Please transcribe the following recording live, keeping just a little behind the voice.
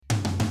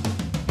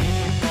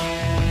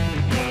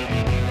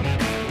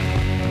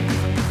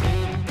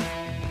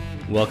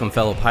Welcome,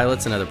 fellow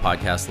pilots and other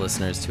podcast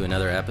listeners, to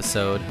another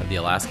episode of the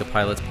Alaska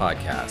Pilots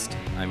Podcast.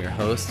 I'm your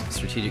host,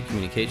 Strategic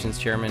Communications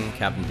Chairman,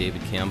 Captain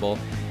David Campbell,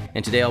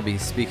 and today I'll be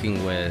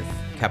speaking with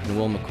Captain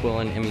Will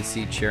McQuillan,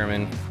 MEC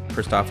Chairman,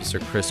 First Officer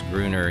Chris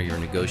Gruner, your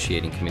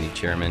Negotiating Committee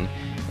Chairman,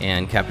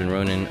 and Captain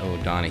Ronan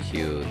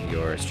O'Donoghue,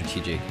 your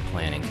Strategic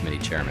Planning Committee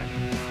Chairman.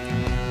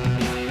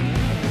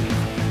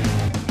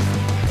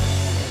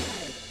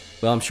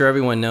 Well, I'm sure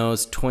everyone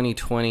knows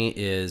 2020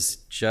 is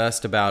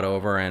just about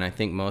over, and I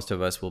think most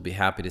of us will be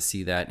happy to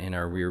see that in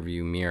our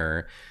rearview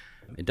mirror.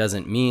 It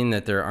doesn't mean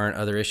that there aren't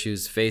other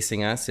issues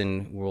facing us,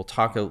 and we'll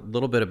talk a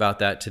little bit about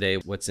that today,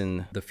 what's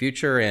in the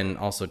future, and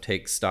also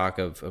take stock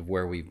of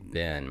where we've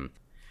been.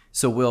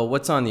 So, Will,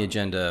 what's on the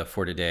agenda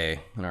for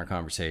today in our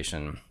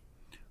conversation?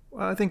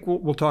 Well, I think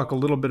we'll talk a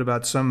little bit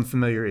about some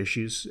familiar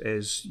issues,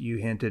 as you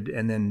hinted,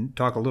 and then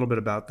talk a little bit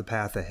about the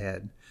path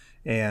ahead.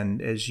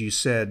 And as you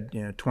said,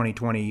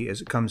 2020, as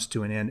it comes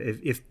to an end,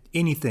 if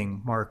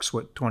anything marks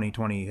what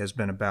 2020 has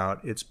been about,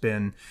 it's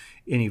been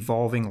an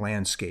evolving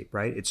landscape,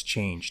 right? It's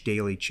change,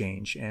 daily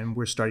change. And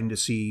we're starting to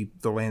see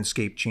the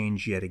landscape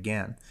change yet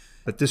again.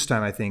 But this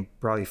time, I think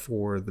probably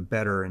for the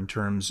better in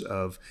terms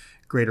of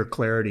greater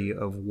clarity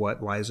of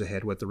what lies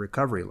ahead, what the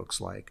recovery looks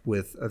like,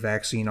 with a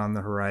vaccine on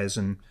the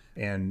horizon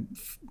and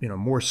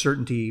more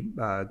certainty,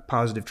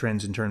 positive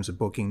trends in terms of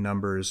booking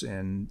numbers,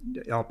 and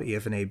ALPA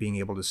EFNA being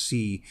able to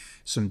see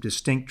some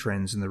distinct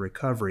trends in the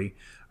recovery.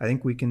 I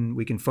think we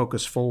can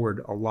focus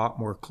forward a lot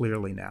more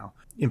clearly now.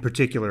 In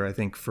particular, I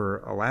think for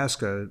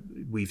Alaska,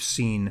 we've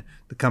seen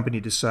the company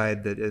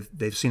decide that if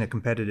they've seen a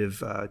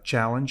competitive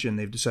challenge and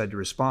they've decided to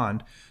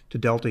respond to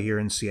Delta here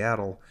in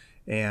Seattle.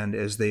 And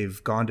as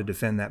they've gone to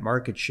defend that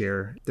market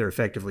share, they're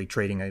effectively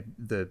trading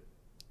the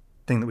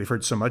thing that we've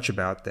heard so much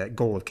about, that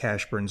goal of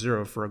cash burn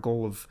zero, for a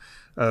goal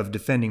of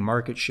defending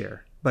market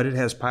share. But it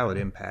has pilot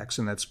impacts,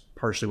 and that's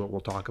partially what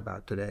we'll talk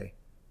about today.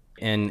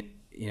 And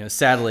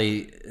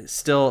sadly,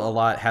 still a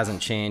lot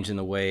hasn't changed in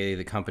the way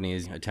the company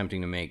is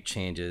attempting to make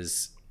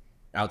changes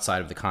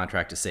outside of the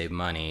contract to save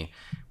money.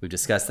 We've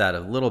discussed that a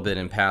little bit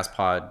in past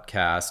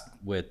podcasts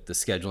with the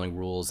scheduling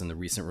rules and the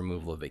recent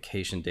removal of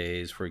vacation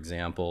days, for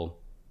example.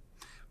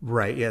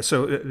 Right. Yeah.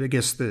 So I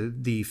guess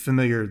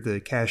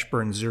the cash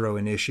burn zero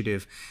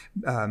initiative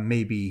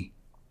may be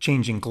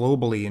changing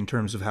globally in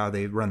terms of how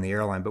they run the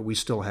airline, but we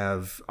still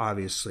have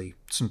obviously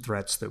some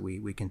threats that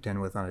we contend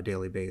with on a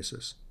daily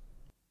basis.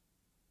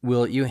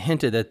 Will, you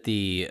hinted that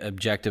the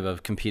objective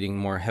of competing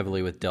more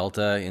heavily with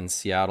Delta in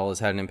Seattle has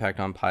had an impact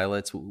on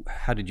pilots.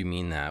 How did you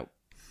mean that?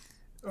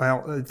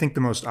 Well, I think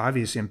the most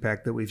obvious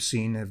impact that we've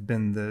seen have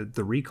been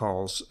the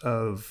recalls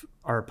of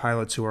our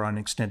pilots who are on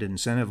extended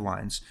incentive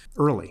lines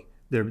early.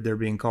 They're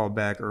being called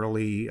back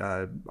early,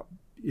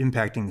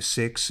 impacting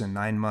 6 and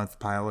 9 month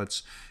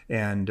pilots.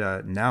 And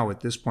now at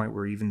this point,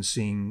 we're even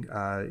seeing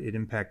it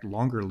impact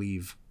longer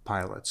leave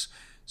pilots.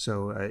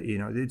 So,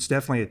 it's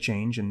definitely a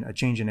change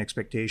in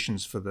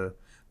expectations for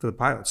the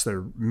pilots.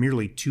 They're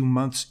merely 2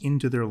 months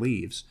into their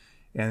leaves.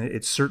 And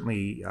it's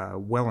certainly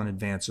well in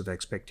advance of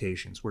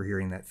expectations. We're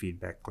hearing that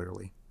feedback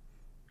clearly.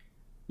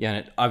 Yeah,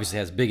 and it obviously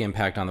has a big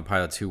impact on the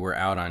pilots who were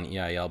out on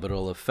EIL, but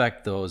it'll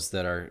affect those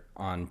that are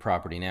on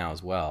property now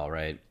as well,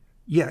 right?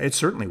 Yeah, it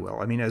certainly will.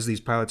 I mean, as these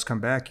pilots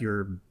come back,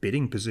 your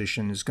bidding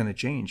position is going to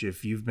change.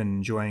 If you've been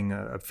enjoying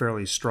a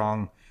fairly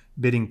strong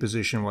bidding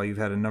position while you've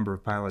had a number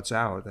of pilots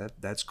out,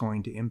 that's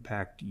going to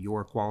impact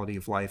your quality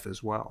of life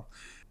as well.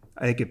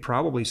 I think it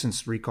probably,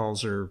 since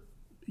recalls are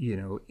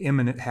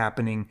imminent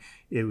happening,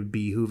 it would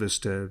behoove us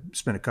to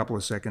spend a couple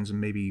of seconds and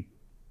maybe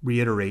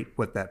reiterate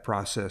what that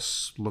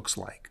process looks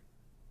like.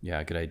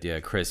 Yeah, good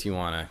idea. Chris, you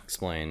want to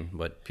explain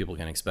what people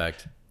can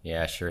expect?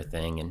 Yeah, sure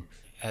thing. And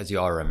as you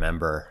all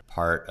remember,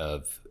 part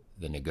of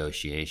the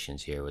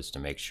negotiations here was to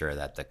make sure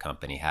that the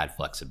company had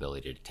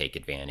flexibility to take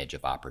advantage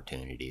of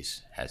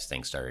opportunities as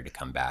things started to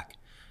come back.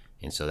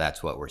 And so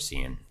that's what we're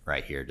seeing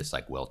right here, just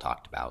like Will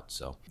talked about.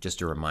 So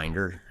just a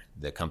reminder,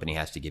 the company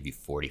has to give you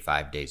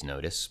 45 days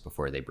notice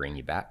before they bring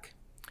you back.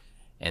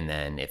 And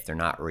then if they're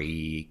not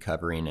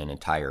recovering an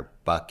entire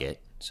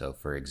bucket, so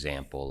for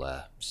example,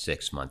 a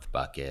 6-month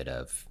bucket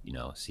of,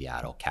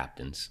 Seattle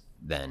captains,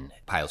 then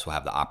pilots will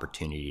have the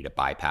opportunity to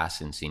bypass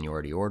in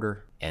seniority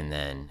order. And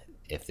then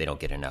if they don't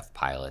get enough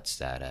pilots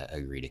that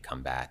agree to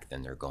come back,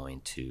 then they're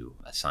going to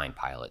assign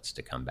pilots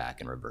to come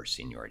back and reverse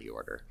seniority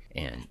order.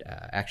 And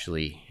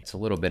actually, it's a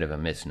little bit of a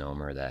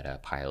misnomer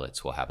that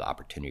pilots will have the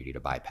opportunity to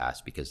bypass,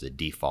 because the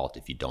default,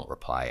 if you don't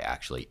reply,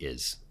 actually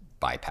is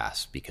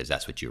bypass, because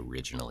that's what you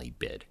originally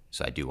bid.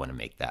 So I do want to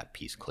make that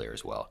piece clear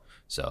as well.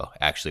 So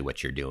actually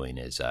what you're doing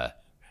is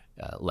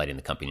letting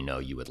the company know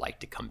you would like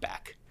to come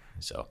back.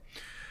 So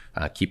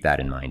keep that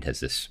in mind as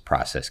this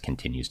process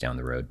continues down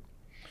the road.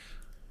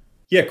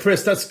 Yeah,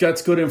 Chris,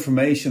 that's good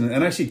information.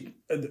 And actually,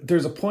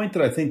 there's a point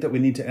that I think that we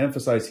need to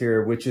emphasize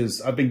here, which is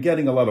I've been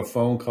getting a lot of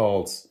phone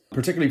calls,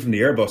 particularly from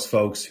the Airbus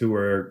folks who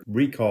are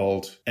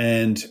recalled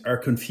and are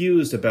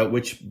confused about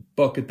which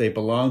bucket they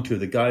belong to.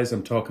 The guys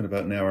I'm talking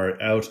about now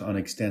are out on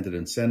extended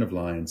incentive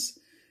lines.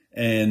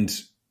 And,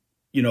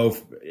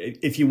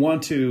 if you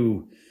want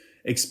to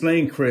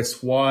explain,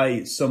 Chris,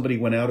 why somebody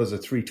went out as a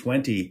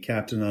 320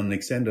 captain on an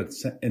extended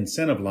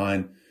incentive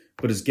line,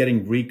 but is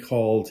getting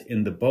recalled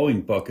in the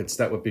Boeing buckets.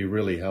 That would be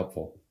really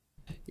helpful.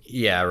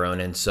 Yeah,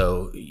 Ronan.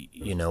 So,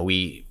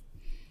 we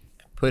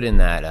put in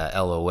that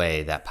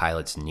LOA that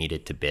pilots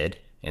needed to bid,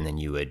 and then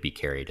you would be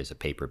carried as a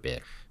paper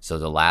bid. So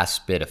the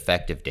last bid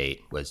effective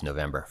date was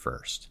November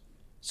 1st.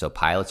 So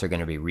pilots are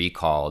going to be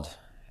recalled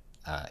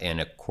in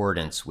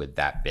accordance with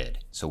that bid.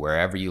 So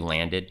wherever you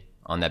landed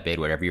on that bid,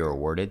 whatever you're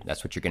awarded,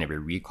 that's what you're going to be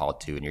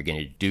recalled to, and you're going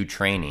to do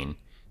training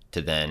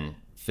to then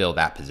fill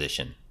that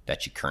position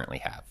that you currently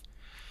have.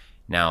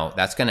 Now,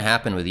 that's going to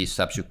happen with these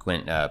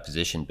subsequent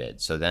position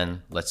bids. So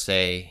then let's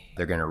say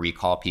they're going to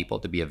recall people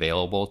to be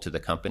available to the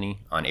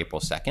company on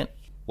April 2nd.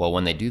 Well,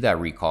 when they do that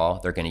recall,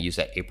 they're going to use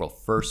that April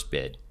 1st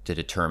bid to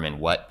determine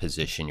what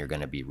position you're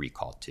going to be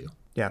recalled to.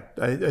 Yeah,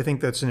 I think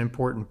that's an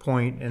important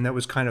point, and that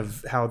was kind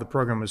of how the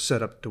program was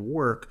set up to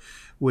work,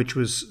 which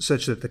was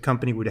such that the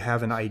company would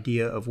have an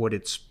idea of what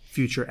its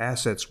future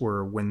assets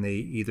were when they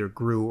either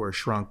grew or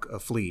shrunk a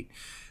fleet.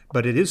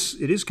 But it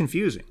is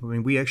confusing. I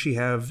mean, we actually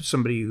have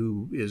somebody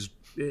who is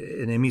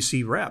an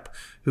MEC rep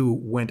who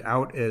went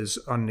out as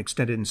on an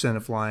extended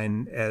incentive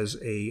line as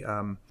a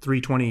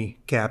 320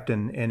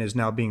 captain and is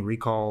now being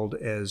recalled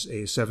as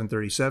a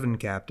 737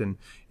 captain,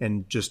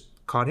 and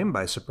just caught him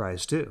by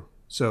surprise too.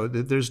 So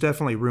there's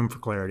definitely room for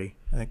clarity.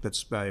 I think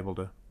that's valuable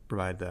to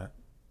provide that.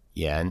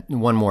 Yeah, and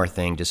one more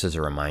thing, just as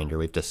a reminder,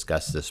 we've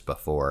discussed this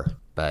before,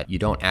 but you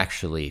don't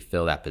actually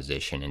fill that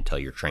position until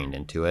you're trained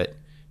into it.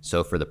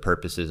 So for the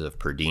purposes of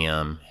per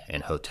diem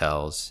and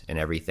hotels and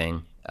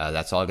everything,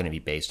 that's all going to be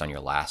based on your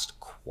last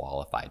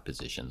qualified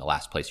position, the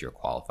last place you're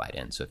qualified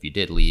in. So if you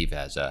did leave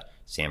as a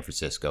San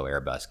Francisco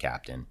Airbus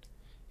captain,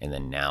 and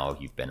then now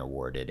you've been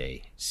awarded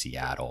a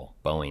Seattle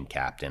Boeing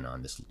captain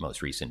on this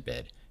most recent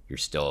bid, you're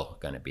still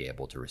going to be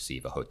able to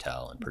receive a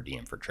hotel and per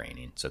diem for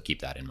training. So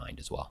keep that in mind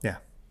as well. Yeah.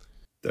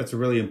 That's a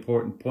really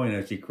important point,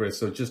 actually, Chris.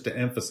 So just to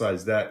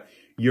emphasize that,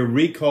 you're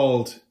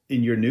recalled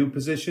in your new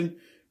position,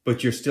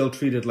 but you're still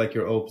treated like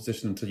your old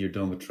position until you're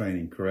done with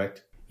training,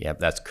 correct? Yep,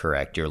 that's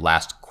correct. Your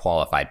last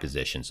qualified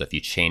position. So if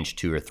you change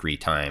 2 or 3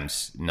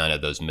 times, none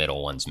of those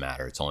middle ones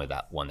matter. It's only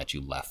that one that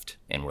you left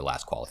and were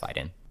last qualified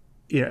in.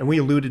 Yeah, and we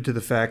alluded to the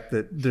fact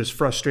that there's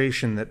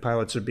frustration that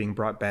pilots are being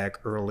brought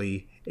back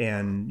early,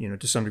 and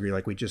to some degree,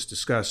 like we just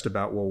discussed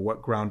about, well,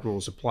 what ground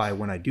rules apply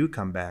when I do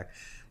come back.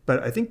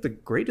 But I think the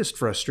greatest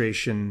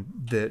frustration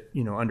that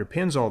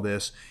underpins all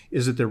this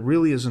is that there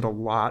really isn't a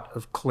lot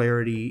of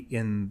clarity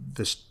in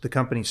the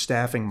company's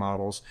staffing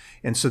models,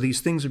 and so these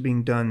things are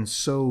being done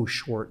so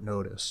short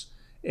notice,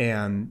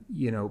 and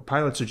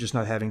pilots are just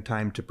not having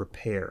time to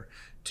prepare,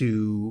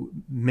 to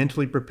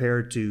mentally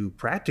prepare, to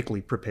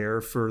practically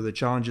prepare for the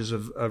challenges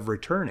of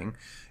returning.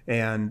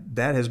 And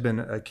that has been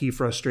a key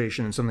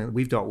frustration, and something that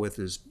we've dealt with,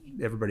 as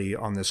everybody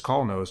on this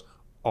call knows,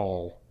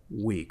 all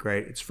week,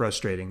 right? It's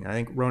frustrating. I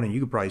think, Ronan, you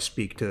could probably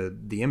speak to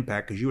the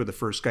impact, because you were the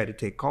first guy to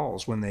take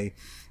calls when they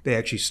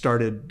actually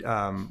started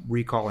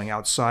recalling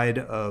outside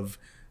of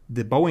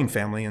the Boeing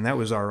family, and that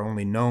was our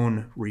only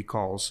known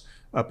recalls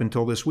up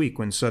until this week,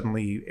 when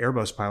suddenly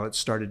Airbus pilots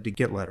started to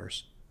get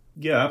letters.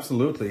 Yeah,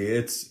 absolutely.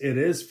 It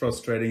is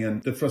frustrating,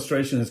 and the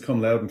frustration has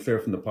come loud and clear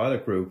from the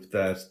pilot group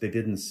that they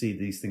didn't see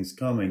these things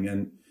coming.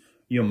 And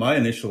my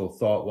initial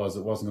thought was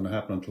it wasn't going to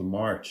happen until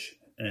March,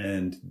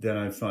 and then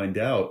I find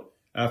out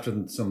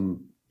after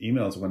some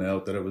emails went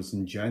out that it was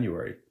in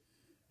January.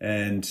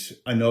 And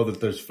I know that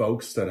there's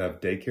folks that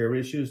have daycare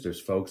issues. There's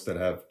folks that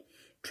have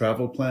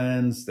travel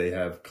plans. They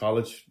have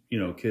college,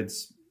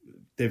 kids.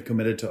 They've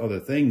committed to other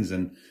things.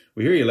 And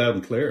we hear you loud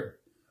and clear.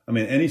 I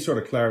mean, any sort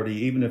of clarity,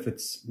 even if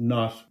it's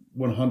not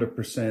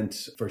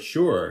 100% for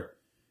sure,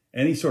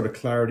 any sort of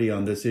clarity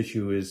on this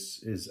issue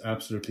is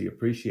absolutely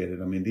appreciated.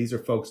 I mean, these are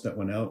folks that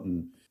went out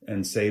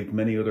and saved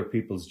many other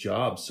people's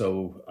jobs.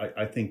 So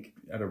I think,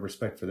 out of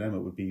respect for them, it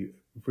would be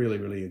really,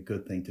 really a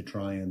good thing to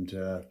try and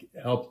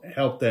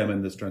help them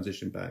in this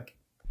transition back.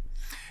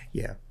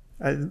 Yeah.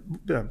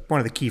 One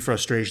of the key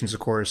frustrations, of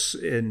course,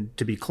 and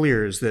to be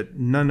clear, is that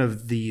none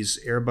of these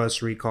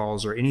Airbus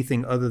recalls or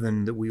anything other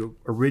than that we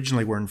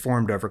originally were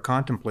informed of or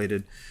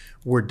contemplated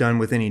were done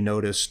with any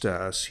notice to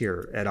us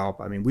here at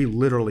ALPA. I mean, we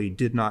literally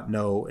did not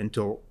know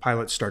until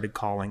pilots started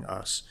calling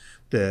us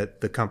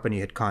that the company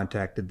had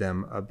contacted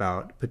them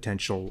about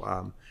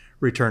potential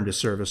return to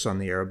service on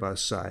the Airbus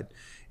side.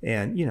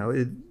 And,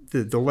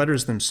 the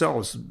letters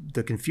themselves,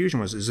 the confusion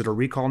was, is it a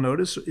recall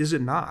notice? Is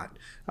it not?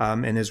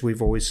 And as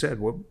we've always said,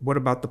 what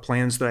about the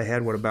plans that I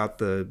had? What about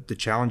the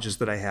challenges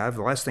that I have?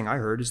 The last thing I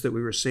heard is that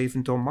we were safe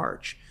until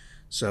March.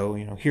 So,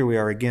 here we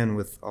are again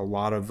with a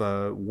lot of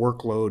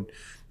workload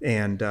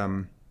and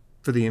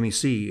for the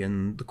MEC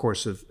in the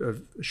course of a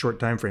short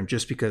time frame,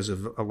 just because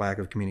of a lack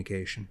of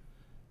communication.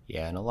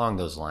 Yeah, and along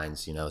those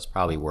lines, it's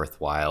probably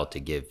worthwhile to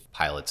give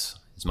pilots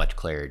as much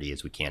clarity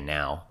as we can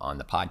now on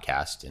the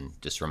podcast, and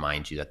just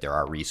remind you that there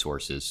are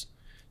resources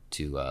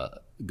to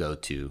go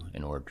to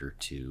in order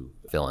to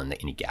fill in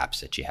any gaps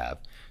that you have.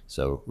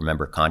 So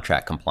remember,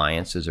 contract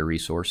compliance is a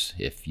resource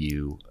if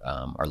you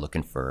are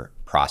looking for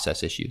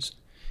process issues.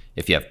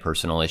 If you have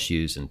personal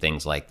issues and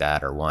things like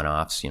that or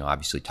one-offs,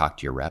 obviously talk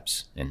to your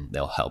reps and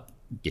they'll help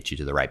get you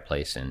to the right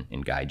place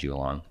and guide you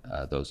along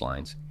those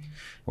lines.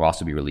 We'll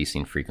also be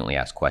releasing frequently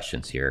asked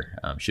questions here.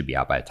 Should be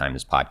out by the time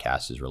this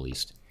podcast is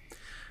released.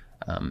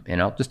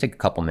 And I'll just take a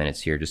couple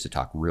minutes here just to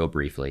talk real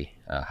briefly,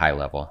 high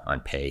level on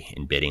pay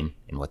and bidding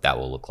and what that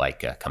will look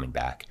like coming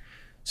back.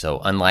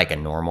 So unlike a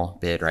normal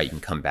bid, right, you can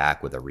come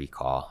back with a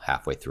recall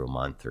halfway through a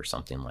month or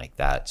something like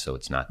that. So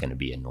it's not going to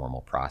be a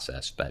normal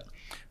process. But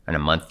in a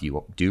month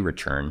you do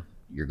return,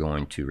 you're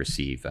going to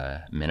receive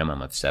a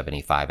minimum of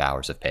 75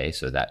 hours of pay.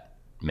 So that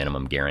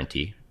minimum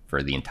guarantee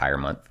for the entire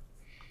month.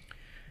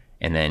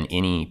 And then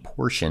any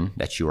portion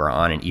that you are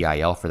on an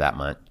EIL for that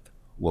month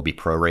will be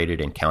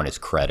prorated and count as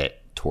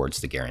credit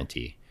towards the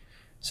guarantee.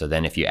 So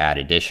then if you add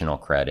additional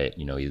credit,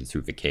 either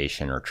through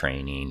vacation or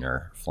training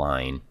or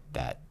flying,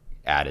 that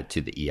added to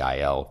the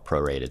EIL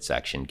prorated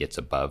section gets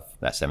above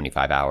that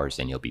 75 hours,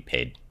 and you'll be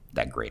paid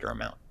that greater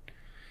amount.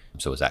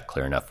 So is that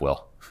clear enough,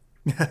 Will?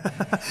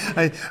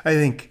 I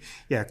think,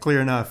 clear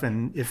enough.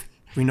 And if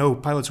we know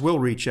pilots will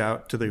reach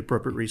out to the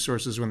appropriate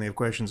resources when they have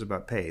questions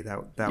about pay,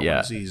 that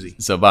one's easy.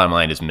 So bottom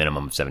line is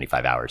minimum of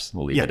 75 hours.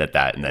 We'll leave it at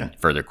that. And then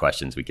further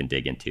questions we can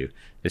dig into.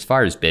 As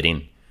far as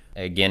bidding,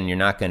 again, you're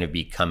not going to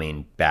be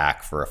coming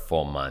back for a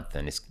full month,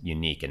 and it's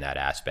unique in that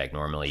aspect.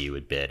 Normally you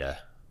would bid a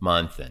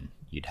month and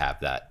you'd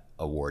have that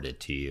awarded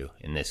to you.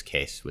 In this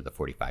case, with a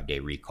 45-day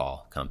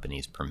recall,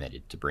 companies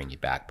permitted to bring you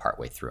back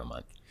partway through a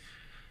month.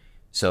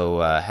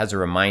 So as a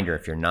reminder,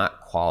 if you're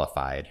not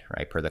qualified,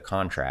 right, per the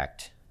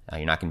contract,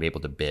 you're not going to be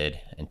able to bid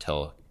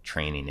until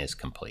training is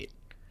complete.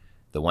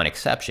 The one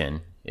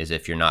exception is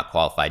if you're not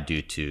qualified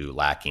due to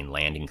lacking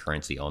landing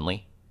currency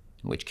only,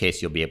 in which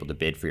case you'll be able to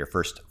bid for your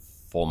first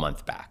full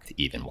month back,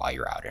 even while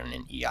you're out in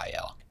an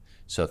EIL.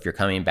 So if you're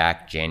coming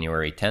back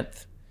January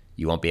 10th,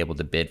 you won't be able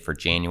to bid for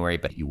January,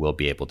 but you will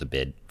be able to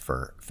bid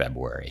for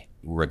February,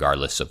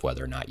 regardless of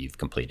whether or not you've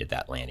completed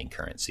that landing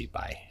currency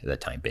by the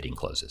time bidding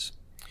closes.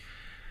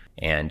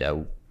 And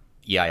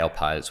EIL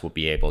pilots will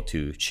be able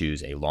to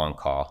choose a long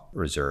call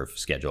reserve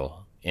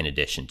schedule in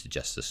addition to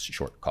just the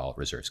short call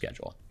reserve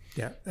schedule.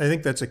 Yeah, I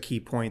think that's a key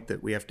point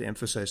that we have to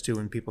emphasize too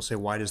when people say,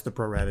 why does the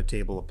pro rata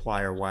table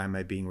apply, or why am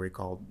I being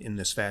recalled in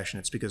this fashion?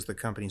 It's because the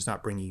company's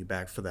not bringing you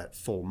back for that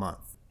full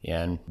month.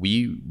 And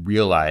we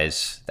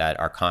realize that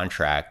our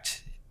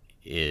contract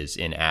is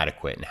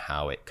inadequate in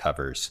how it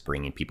covers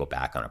bringing people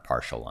back on a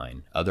partial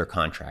line. Other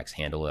contracts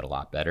handle it a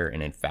lot better.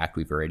 And in fact,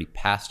 we've already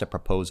passed a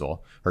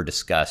proposal, or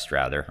discussed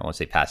rather, I won't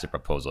say passed a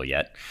proposal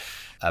yet,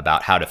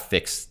 about how to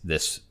fix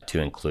this to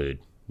include,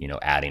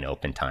 adding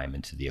open time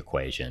into the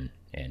equation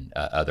and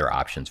other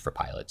options for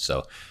pilots.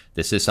 So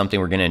this is something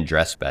we're going to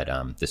address, but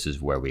this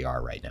is where we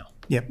are right now.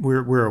 Yeah,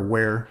 we're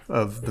aware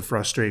of the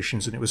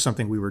frustrations, and it was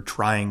something we were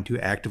trying to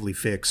actively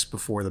fix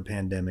before the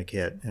pandemic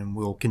hit, and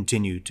we'll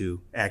continue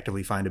to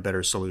actively find a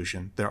better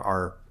solution. There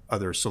are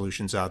other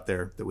solutions out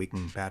there that we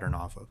can pattern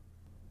off of.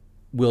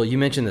 Will, you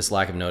mentioned this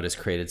lack of notice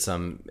created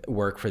some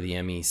work for the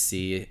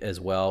MEC as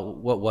well.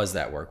 What was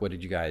that work? What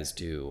did you guys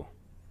do?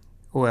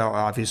 Well,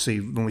 obviously,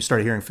 when we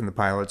started hearing from the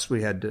pilots,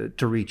 we had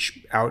to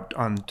reach out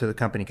to the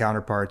company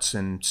counterparts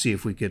and see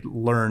if we could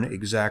learn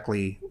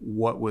exactly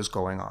what was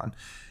going on.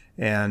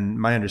 And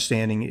my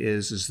understanding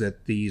is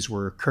that these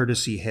were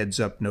courtesy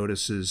heads-up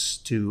notices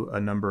to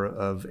a number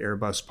of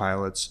Airbus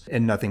pilots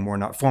and nothing more,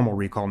 not formal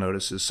recall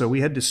notices. So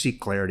we had to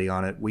seek clarity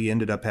on it. We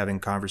ended up having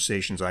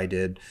conversations, I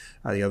did,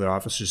 the other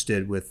officers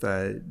did, with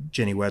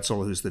Jenny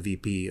Wetzel, who's the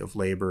VP of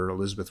Labor,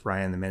 Elizabeth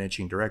Ryan, the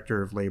Managing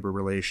Director of Labor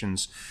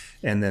Relations,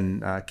 and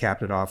then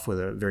capped it off with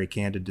a very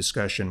candid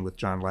discussion with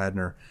John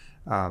Ladner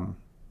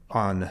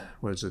on,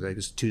 I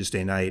guess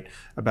Tuesday night,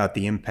 about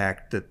the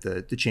impact that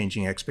the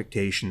changing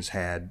expectations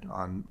had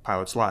on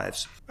pilots'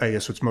 lives. I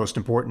guess what's most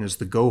important is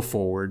the go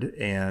forward,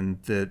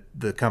 and that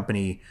the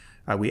company,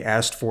 we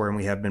asked for and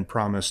we have been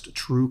promised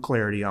true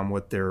clarity on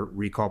what their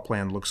recall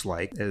plan looks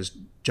like. As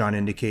John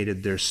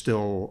indicated, there's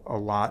still a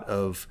lot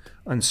of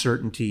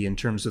uncertainty in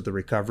terms of the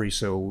recovery,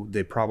 so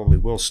they probably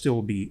will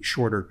still be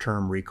shorter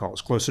term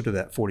recalls, closer to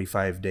that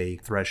 45-day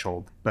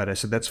threshold. But I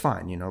said, that's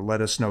fine.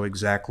 Let us know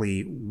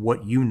exactly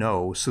what you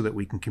know so that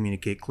we can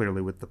communicate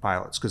clearly with the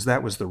pilots, because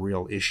that was the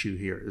real issue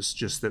here. Is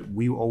just that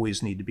we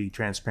always need to be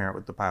transparent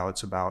with the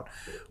pilots about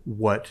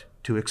what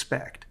to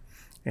expect.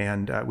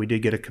 And we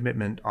did get a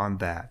commitment on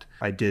that.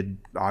 I did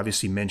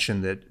obviously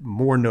mention that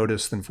more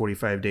notice than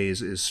 45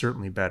 days is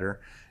certainly better,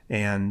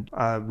 and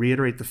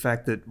reiterate the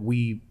fact that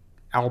we,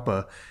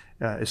 ALPA,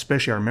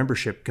 especially our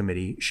membership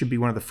committee, should be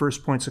one of the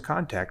first points of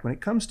contact when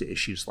it comes to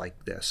issues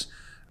like this.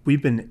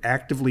 We've been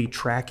actively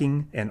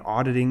tracking and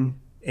auditing,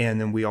 and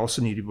then we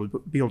also need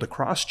to be able to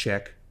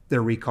cross-check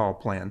their recall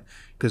plan,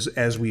 because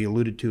as we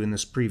alluded to in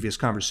this previous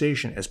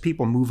conversation, as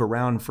people move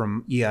around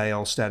from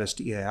EIL status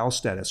to EIL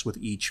status with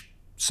each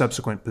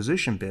subsequent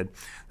position bid,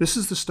 this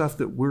is the stuff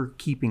that we're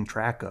keeping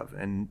track of,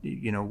 and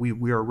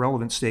we are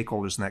relevant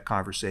stakeholders in that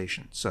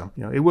conversation. So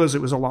it was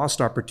a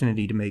lost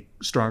opportunity to make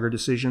stronger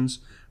decisions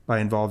by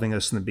involving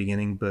us in the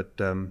beginning, but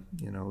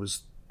it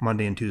was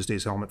Monday and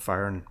Tuesday's helmet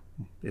fire, and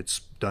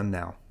it's done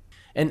now.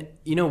 And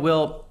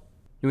Will,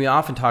 We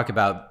often talk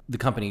about the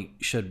company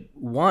should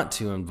want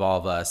to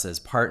involve us as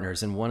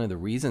partners. And one of the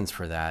reasons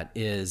for that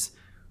is,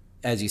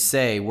 as you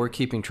say, we're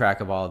keeping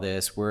track of all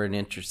this. We're an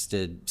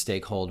interested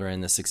stakeholder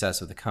in the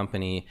success of the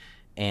company,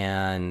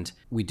 and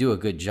we do a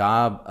good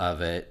job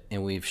of it.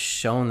 And we've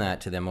shown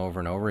that to them over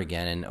and over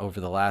again. And over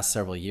the last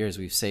several years,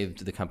 we've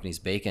saved the company's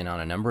bacon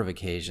on a number of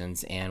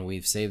occasions, and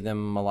we've saved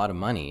them a lot of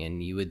money.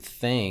 And you would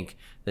think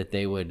that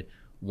they would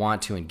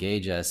want to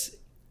engage us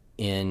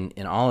in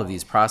all of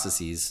these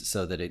processes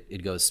so that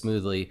it goes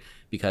smoothly,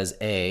 because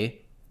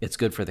A, it's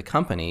good for the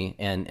company,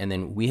 and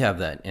then we have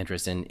that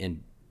interest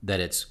in that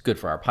it's good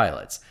for our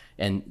pilots,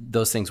 and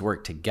those things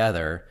work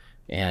together,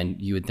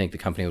 and you would think the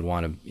company would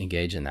want to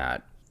engage in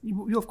that.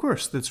 Of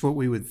course, that's what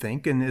we would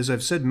think. And as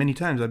I've said many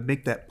times, I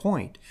make that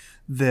point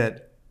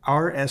that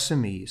our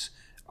SMEs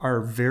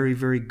are very,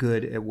 very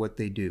good at what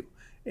they do.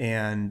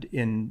 And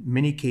in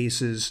many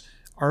cases,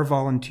 our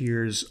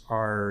volunteers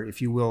are, if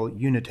you will,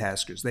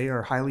 unitaskers. They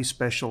are highly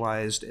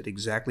specialized at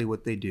exactly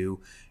what they do.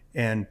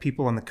 And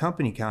people on the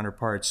company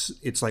counterparts,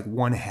 it's like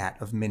one hat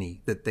of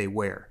many that they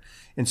wear.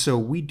 And so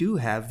we do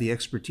have the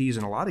expertise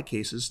in a lot of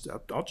cases.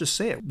 I'll just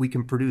say it. We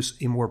can produce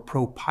a more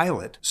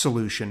pro-pilot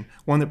solution,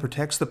 one that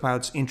protects the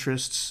pilot's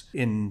interests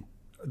in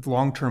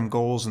long-term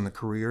goals in the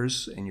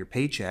careers and your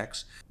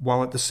paychecks,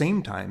 while at the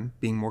same time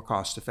being more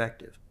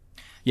cost-effective.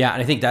 Yeah,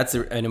 and I think that's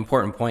an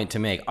important point to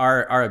make.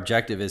 Our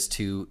objective is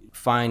to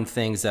find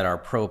things that are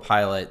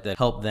pro-pilot that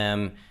help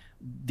them.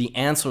 The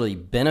ancillary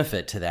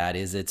benefit to that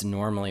is it's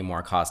normally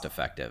more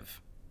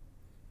cost-effective.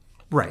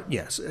 Right,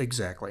 yes,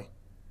 exactly.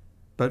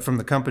 But from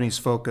the company's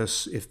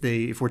focus,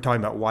 if we're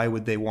talking about why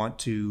would they want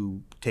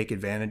to take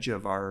advantage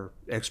of our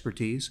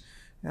expertise,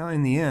 now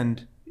in the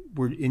end,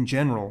 we're in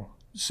general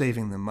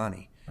saving them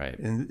money. Right.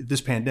 And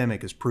this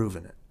pandemic has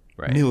proven it.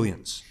 Right.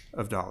 Millions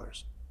of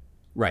dollars.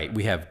 Right.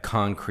 We have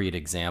concrete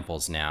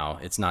examples now.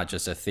 It's not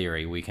just a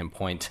theory. We can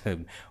point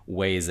to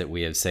ways that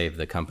we have saved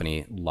the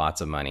company lots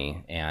of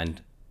money.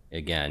 And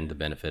again, the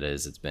benefit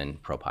is it's been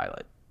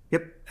pro-pilot.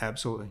 Yep,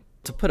 absolutely.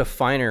 To put a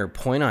finer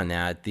point on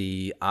that,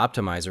 the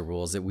optimizer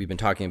rules that we've been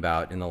talking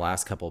about in the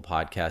last couple of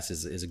podcasts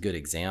is a good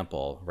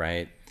example,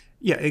 right?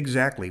 Yeah,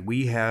 exactly.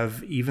 We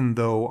have, even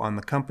though on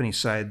the company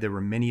side, there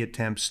were many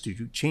attempts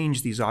to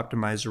change these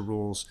optimizer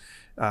rules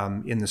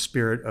in the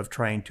spirit of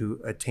trying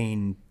to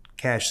attain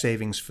cash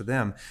savings for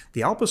them,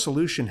 the ALPA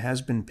solution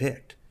has been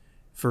picked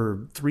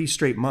for 3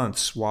 straight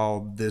months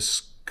while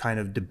this kind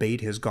of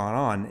debate has gone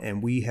on,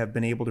 and we have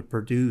been able to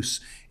produce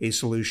a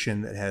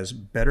solution that has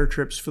better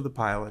trips for the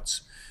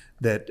pilots,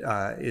 that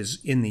is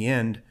in the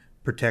end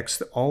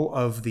protects all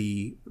of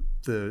the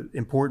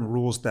important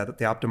rules that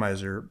the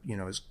optimizer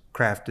is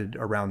crafted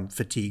around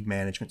fatigue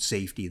management,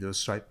 safety,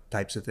 those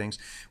types of things.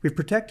 We've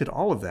protected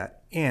all of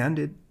that, and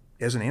it,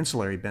 as an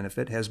ancillary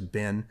benefit, has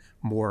been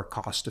more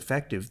cost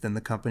effective than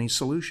the company's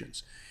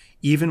solutions.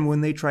 Even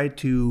when they tried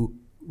to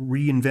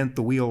reinvent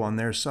the wheel on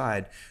their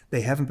side,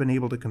 they haven't been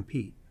able to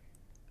compete.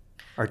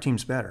 Our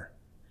team's better.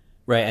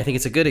 Right. I think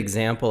it's a good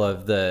example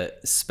of the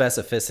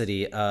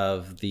specificity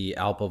of the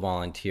ALPA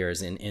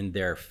volunteers in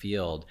their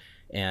field.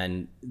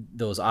 And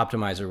those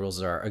optimizer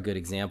rules are a good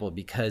example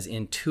because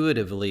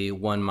intuitively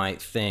one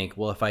might think,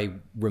 well, if I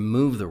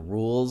remove the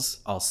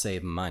rules, I'll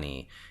save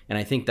money. And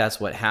I think that's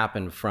what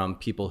happened from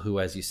people who,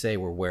 as you say,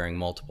 were wearing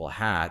multiple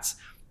hats.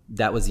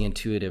 That was the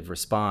intuitive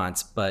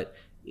response, but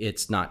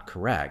it's not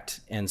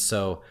correct. And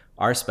so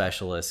our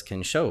specialists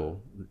can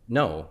show,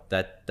 no,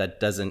 that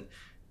doesn't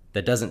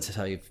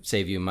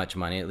save you much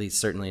money, at least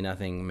certainly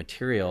nothing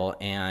material.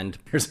 And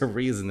there's a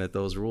reason that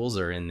those rules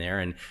are in there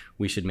and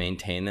we should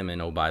maintain them.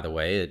 And oh, by the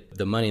way,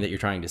 the money that you're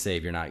trying to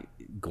save, you're not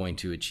going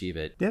to achieve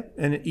it. Yep.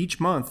 And each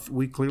month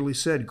we clearly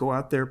said, go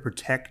out there,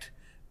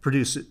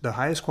 produce the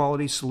highest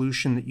quality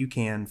solution that you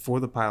can for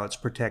the pilots,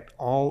 protect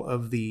all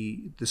of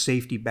the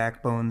safety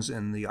backbones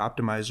and the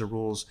optimizer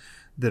rules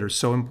that are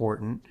so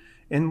important.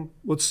 And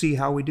let's see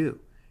how we do.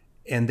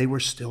 And they were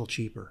still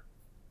cheaper.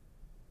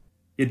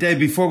 Yeah, Dave,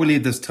 before we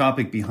leave this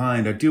topic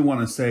behind, I do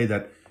want to say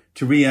that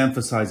to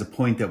re-emphasize a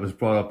point that was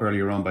brought up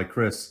earlier on by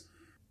Chris,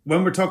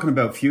 when we're talking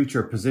about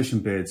future position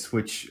bids,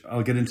 which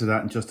I'll get into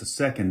that in just a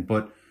second,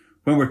 but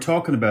when we're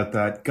talking about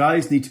that,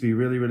 guys need to be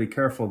really, really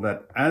careful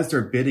that as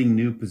they're bidding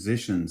new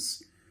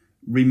positions,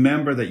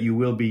 remember that you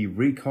will be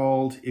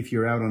recalled if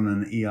you're out on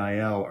an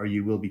EIL, or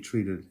you will be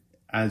treated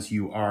as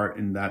you are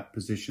in that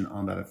position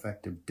on that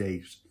effective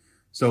date.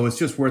 So it's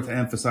just worth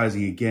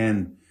emphasizing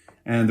again.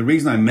 And the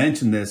reason I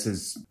mention this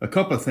is a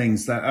couple of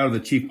things that out of the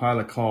chief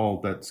pilot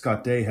call that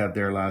Scott Day had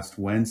there last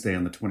Wednesday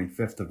on the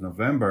 25th of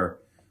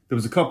November, there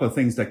was a couple of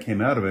things that came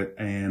out of it.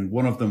 And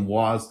one of them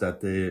was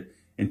that the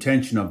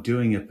intention of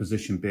doing a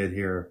position bid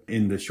here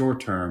in the short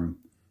term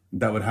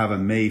that would have a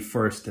May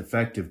 1st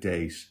effective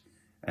date.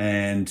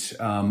 And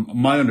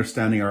my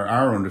understanding, or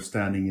our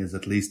understanding, is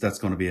at least that's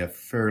going to be a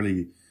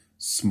fairly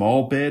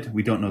small bid.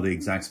 We don't know the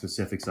exact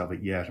specifics of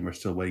it yet, and we're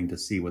still waiting to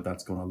see what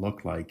that's going to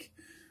look like.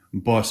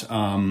 But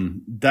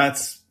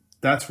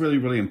that's really,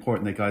 really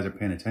important that guys are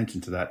paying attention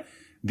to that.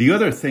 The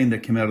other thing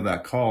that came out of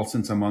that call,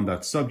 since I'm on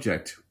that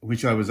subject,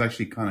 which I was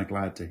actually kind of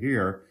glad to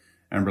hear,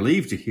 and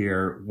relieved to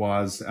hear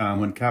was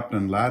when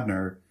Captain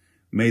Ladner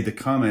made the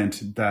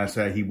comment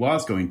that he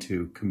was going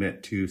to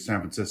commit to San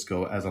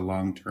Francisco as a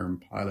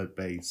long-term pilot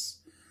base.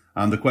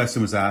 The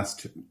question was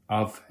asked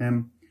of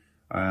him,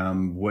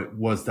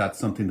 was that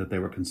something that they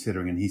were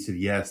considering? And he said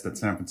yes, that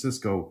San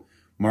Francisco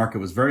market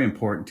was very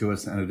important to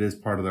us and it is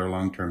part of their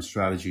long-term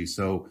strategy.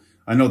 So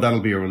I know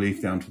that'll be a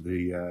relief down to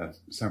the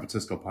San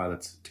Francisco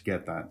pilots to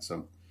get that.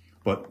 So,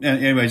 but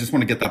anyway, I just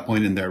want to get that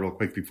point in there real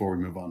quick before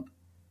we move on.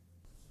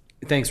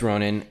 Thanks,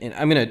 Ronan. And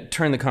I'm going to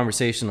turn the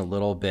conversation a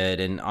little bit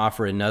and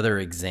offer another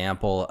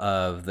example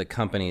of the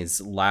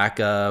company's lack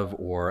of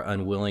or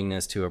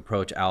unwillingness to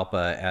approach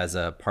ALPA as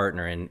a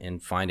partner in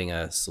finding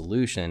a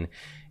solution.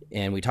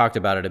 And we talked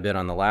about it a bit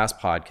on the last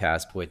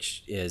podcast,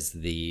 which is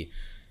the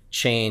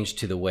change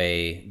to the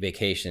way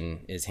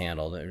vacation is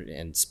handled,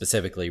 and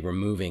specifically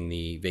removing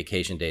the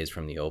vacation days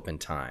from the open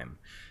time.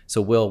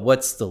 So, Will,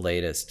 what's the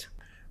latest?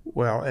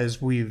 Well,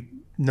 as we've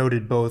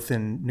noted both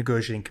in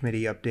negotiating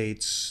committee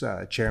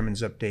updates,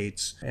 chairman's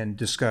updates, and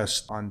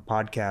discussed on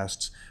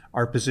podcasts,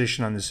 our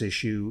position on this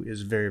issue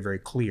is very, very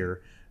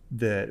clear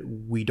that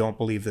we don't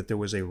believe that there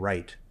was a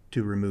right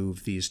to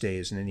remove these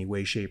days in any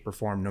way, shape, or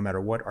form, no matter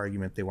what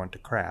argument they want to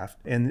craft.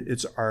 And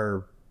it's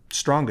our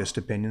strongest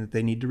opinion that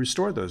they need to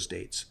restore those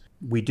dates.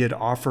 We did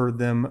offer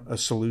them a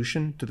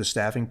solution to the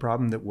staffing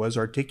problem that was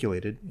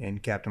articulated in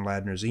Captain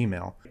Ladner's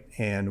email.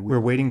 And we're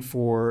waiting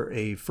for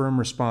a firm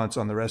response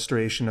on the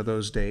restoration of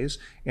those days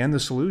and the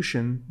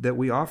solution that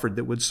we offered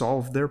that would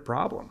solve their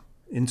problem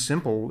in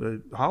simple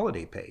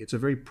holiday pay. It's a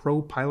very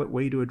pro-pilot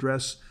way to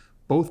address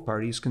both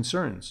parties'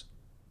 concerns.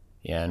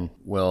 Yeah, and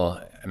Will,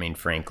 I mean,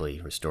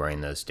 frankly,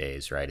 restoring those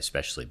days, right,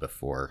 especially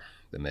before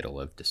the middle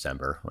of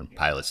December when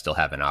pilots still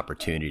have an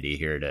opportunity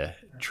here to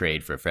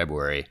trade for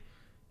February,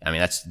 I mean,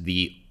 that's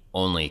the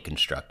only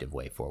constructive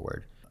way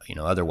forward. You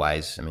know,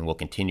 otherwise, I mean, we'll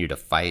continue to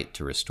fight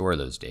to restore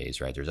those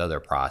days, right? There's other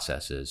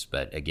processes,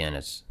 but again,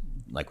 it's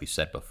like we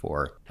said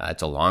before,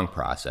 it's a long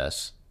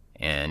process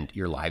and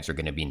your lives are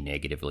going to be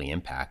negatively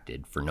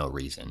impacted for no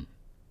reason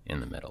in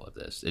the middle of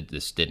this.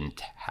 This didn't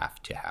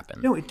have to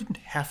happen. No, it didn't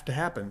have to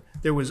happen.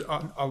 There was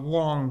a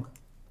long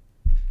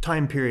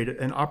time period,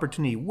 an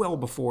opportunity well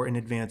before in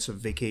advance of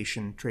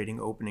vacation trading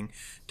opening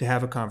to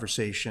have a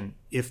conversation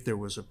if there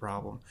was a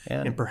problem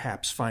and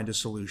perhaps find a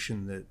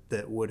solution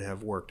that would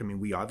have worked. I mean,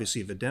 we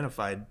obviously have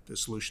identified the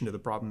solution to the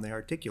problem they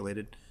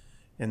articulated,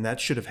 and that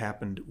should have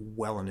happened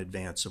well in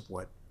advance of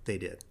what they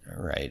did.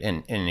 Right.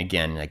 And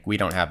again, like we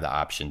don't have the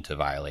option to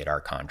violate our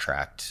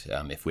contract.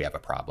 If we have a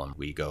problem,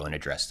 we go and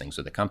address things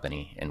with the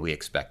company and we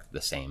expect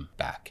the same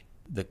back.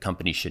 The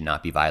company should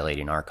not be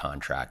violating our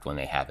contract when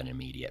they have an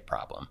immediate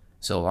problem.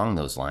 So along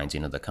those lines, you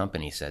know, the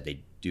company said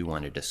they do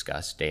want to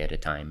discuss day at a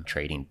time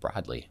trading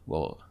broadly.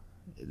 Well,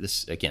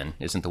 this, again,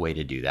 isn't the way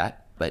to do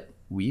that. But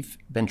we've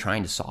been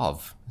trying to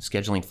solve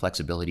scheduling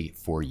flexibility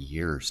for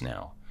years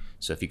now.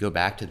 So if you go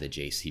back to the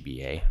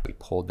JCBA, we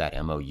pulled that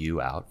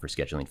MOU out for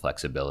scheduling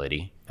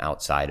flexibility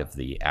outside of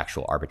the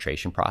actual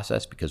arbitration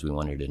process because we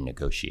wanted to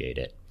negotiate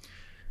it.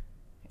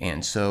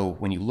 And so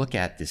when you look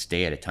at this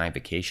day at a time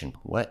vacation,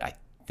 what I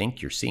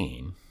think you're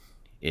seeing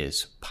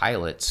is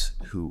pilots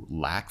who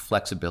lack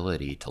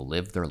flexibility to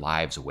live their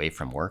lives away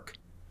from work,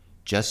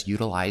 just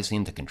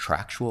utilizing the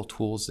contractual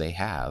tools they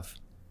have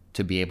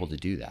to be able to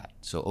do that.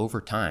 So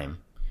over time,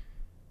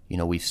 you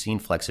know, we've seen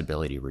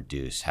flexibility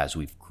reduce as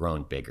we've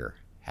grown bigger,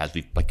 as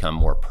we've become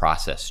more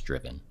process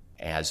driven,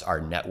 as our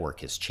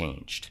network has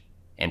changed.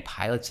 And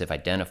pilots have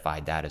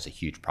identified that as a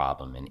huge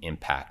problem and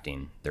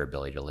impacting their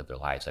ability to live their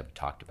lives like we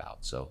talked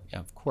about. So yeah,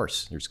 of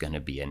course, there's going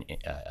to be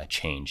a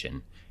change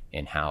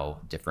in how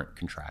different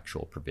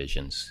contractual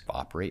provisions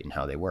operate and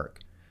how they work.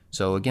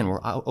 So again, we're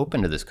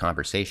open to this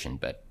conversation,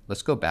 but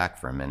let's go back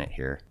for a minute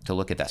here to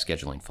look at that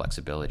scheduling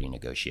flexibility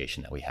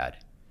negotiation that we had.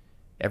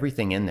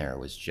 Everything in there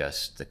was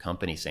just the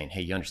company saying,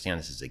 hey, you understand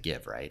this is a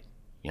give, right?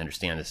 You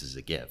understand this is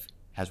a give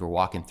as we're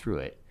walking through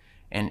it.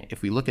 And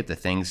if we look at the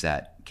things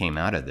that came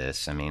out of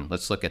this, I mean,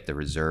 let's look at the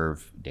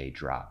reserve day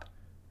drop.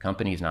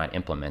 Company's not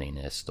implementing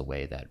this the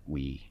way that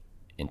we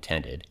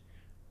intended,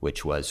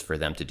 which was for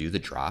them to do the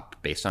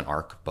drop based on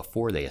ARC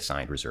before they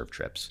assigned reserve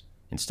trips.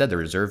 Instead,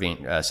 they're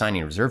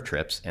assigning reserve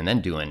trips and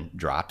then doing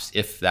drops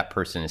if that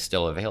person is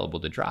still available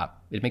to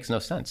drop. It makes no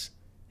sense.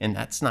 And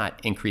that's not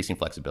increasing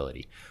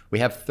flexibility. We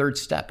have third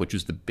step, which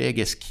was the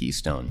biggest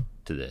keystone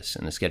to this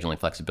in the scheduling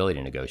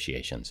flexibility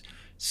negotiations,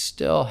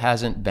 still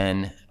hasn't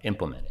been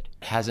implemented,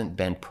 hasn't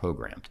been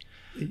programmed.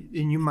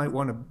 And you might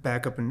want to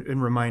back up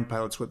and remind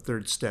pilots what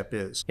third step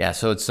is. Yeah,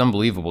 so it's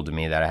unbelievable to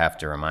me that I have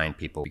to remind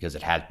people because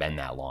it has been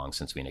that long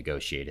since we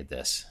negotiated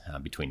this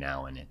between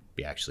now and it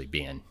be actually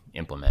being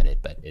implemented.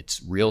 But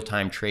it's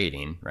real-time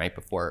trading right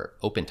before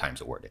open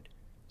time's awarded.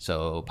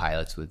 So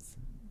pilots with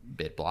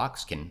bid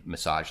blocks can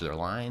massage their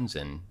lines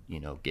and, you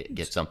know,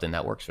 get something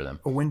that works for them.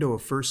 A window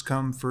of first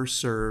come, first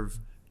serve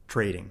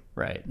trading,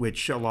 right?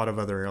 Which a lot of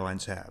other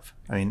airlines have.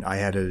 I mean, I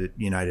had it at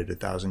United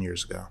 1,000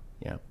 years ago.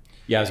 Yeah.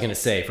 Yeah, I was going to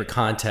say, for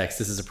context,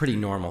 this is a pretty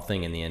normal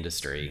thing in the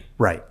industry.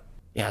 Right.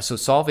 Yeah, so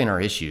solving our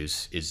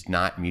issues is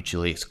not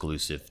mutually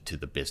exclusive to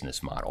the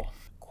business model.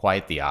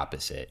 quite the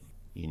opposite.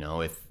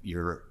 If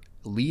you're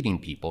leading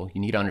people, you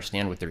need to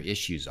understand what their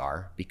issues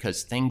are,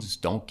 because things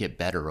don't get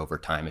better over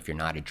time if you're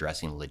not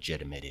addressing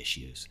legitimate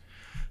issues.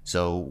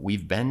 So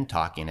we've been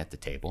talking at the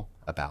table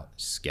about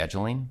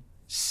scheduling,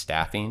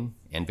 staffing,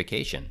 and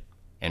vacation.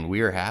 And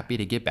we are happy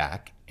to get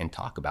back and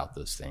talk about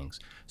those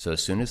things. So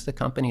as soon as the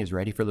company is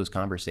ready for those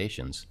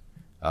conversations,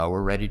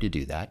 we're ready to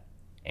do that.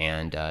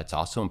 And it's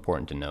also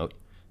important to note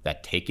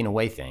that taking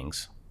away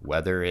things,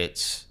 whether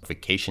it's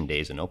vacation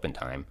days and open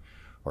time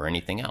or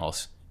anything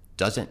else,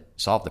 doesn't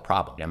solve the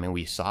problem. I mean,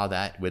 we saw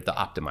that with the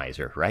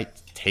optimizer, right?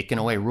 Taking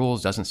away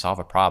rules doesn't solve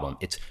a problem.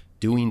 It's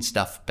doing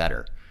stuff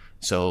better.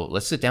 So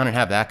let's sit down and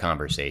have that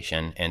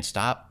conversation and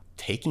stop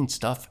taking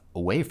stuff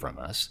away from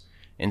us.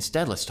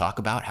 Instead, let's talk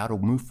about how to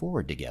move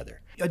forward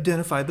together.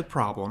 Identify the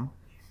problem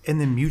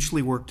and then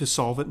mutually work to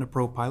solve it in a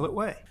pro-pilot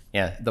way.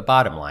 Yeah, the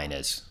bottom line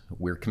is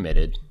we're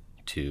committed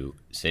to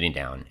sitting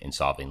down and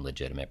solving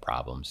legitimate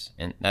problems.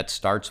 And that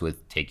starts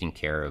with taking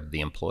care of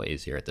the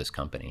employees here at this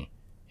company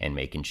and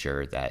making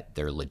sure that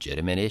their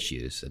legitimate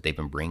issues that they've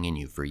been bringing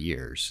you for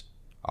years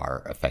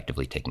are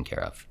effectively taken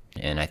care of.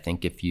 And I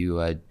think if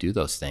you do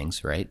those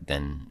things, right,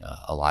 then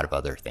a lot of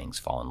other things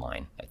fall in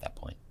line at that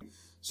point.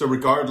 So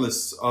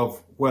regardless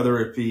of whether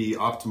it be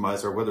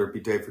optimizer, whether it be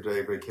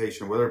day-for-day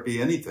vacation, whether it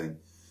be anything,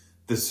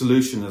 the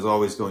solution is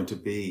always going to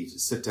be to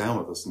sit down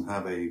with us and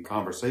have a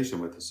conversation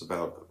with us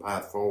about the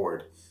path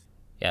forward.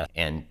 Yeah,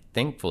 and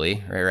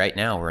thankfully, right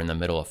now, we're in the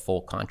middle of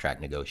full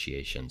contract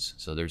negotiations.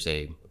 So there's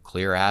a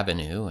clear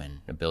avenue and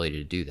ability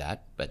to do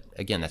that. But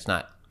again, that's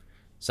not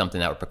something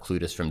that would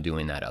preclude us from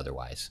doing that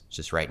otherwise. It's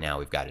just right now,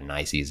 we've got a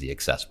nice, easy,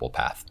 accessible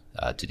path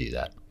to do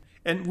that.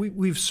 And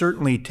we've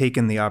certainly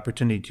taken the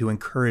opportunity to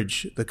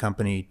encourage the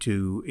company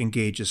to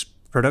engage us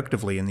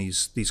productively in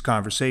these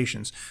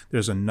conversations.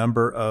 There's a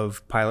number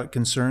of pilot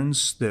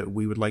concerns that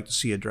we would like to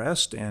see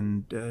addressed,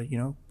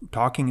 and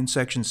talking in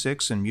Section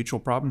 6 and mutual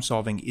problem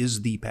solving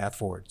is the path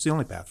forward. It's the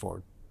only path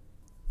forward.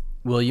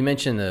 Well, you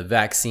mentioned the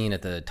vaccine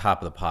at the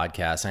top of the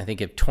podcast, and I think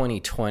if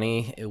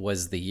 2020 it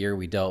was the year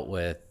we dealt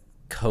with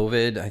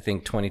COVID, I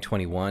think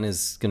 2021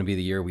 is going to be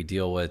the year we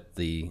deal with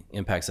the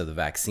impacts of the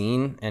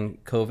vaccine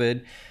and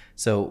COVID.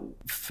 So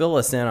fill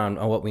us in on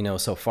what we know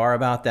so far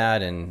about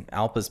that and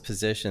ALPA's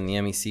position, the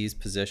MEC's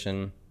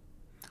position.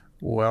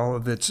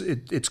 Well,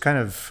 it's kind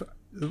of,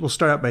 we'll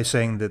start out by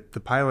saying that the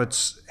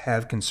pilots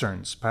have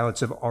concerns. Pilots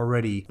have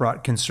already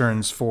brought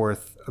concerns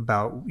forth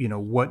about,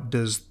 what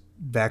does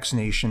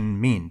vaccination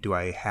mean? Do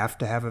I have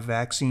to have a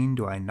vaccine?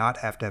 Do I not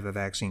have to have a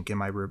vaccine? Can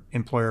my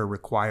employer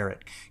require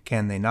it?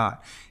 Can they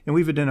not? And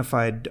we've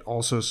identified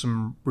also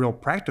some real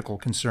practical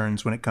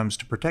concerns when it comes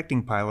to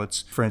protecting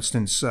pilots. For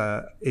instance,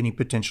 any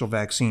potential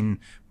vaccine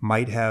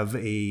might have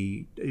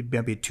a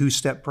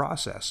two-step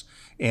process,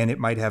 and it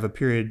might have a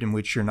period in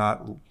which you're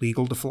not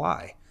legal to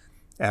fly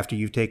after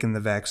you've taken the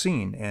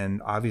vaccine. And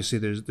obviously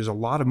there's a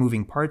lot of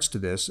moving parts to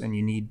this, and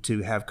you need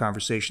to have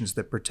conversations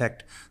that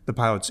protect the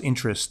pilot's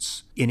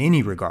interests in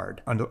any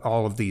regard under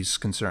all of these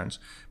concerns.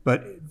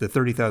 But the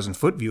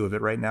 30,000-foot view of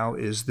it right now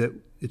is that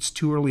it's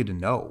too early to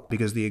know,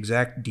 because the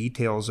exact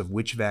details of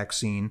which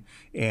vaccine,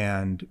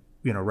 and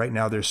right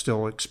now they're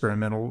still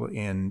experimental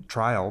in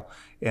trial,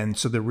 and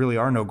so there really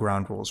are no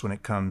ground rules when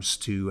it comes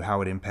to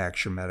how it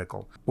impacts your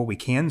medical. What we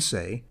can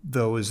say,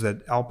 though, is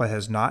that ALPA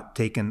has not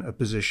taken a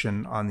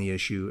position on the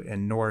issue,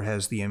 and nor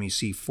has the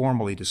MEC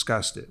formally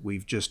discussed it.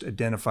 We've just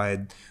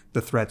identified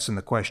the threats and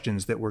the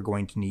questions that we're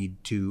going to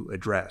need to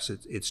address.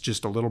 It's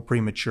just a little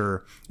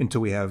premature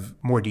until we have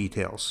more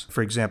details.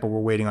 For example,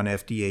 we're waiting on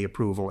FDA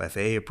approval,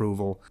 FAA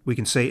approval. We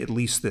can say at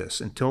least this: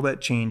 until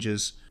that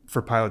changes,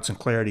 for pilots and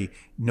clarity,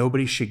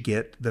 nobody should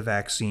get the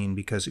vaccine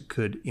because it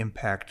could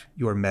impact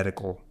your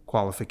medical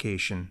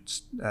qualification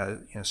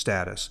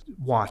status.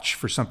 Watch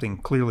for something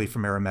clearly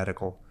from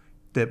aeromedical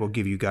that will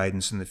give you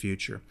guidance in the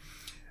future.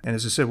 And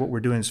as I said, what we're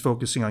doing is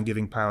focusing on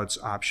giving pilots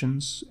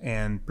options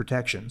and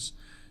protections.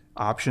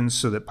 Options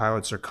so that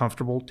pilots are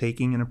comfortable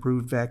taking an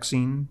approved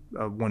vaccine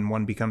when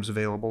one becomes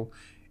available,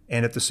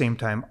 and at the same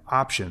time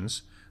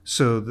options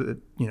so that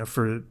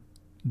for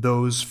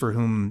those for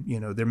whom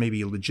there may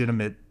be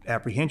legitimate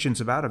apprehensions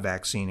about a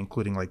vaccine,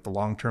 including like the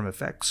long-term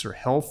effects or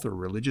health or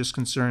religious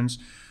concerns,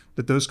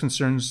 that those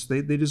concerns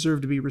they deserve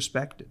to be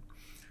respected.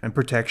 And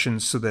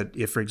protections so that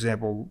if, for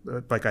example,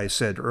 like I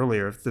said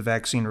earlier, if the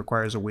vaccine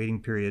requires a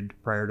waiting period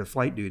prior to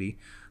flight duty,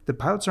 the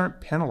pilots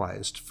aren't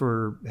penalized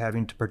for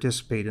having to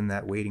participate in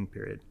that waiting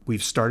period.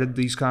 We've started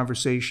these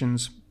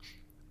conversations,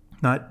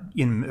 not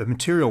in a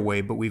material way,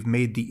 but we've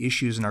made the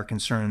issues and our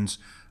concerns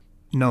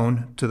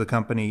known to the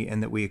company,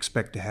 and that we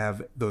expect to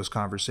have those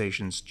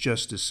conversations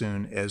just as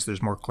soon as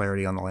there's more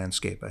clarity on the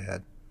landscape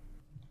ahead.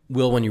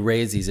 Will, when you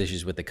raised these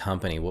issues with the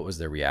company, what was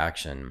their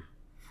reaction?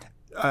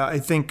 I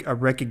think a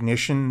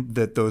recognition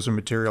that those are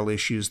material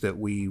issues that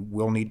we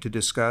will need to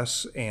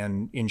discuss,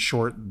 and in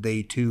short,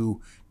 they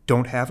too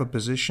don't have a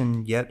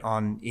position yet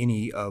on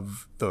any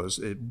of those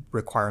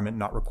requirement,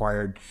 not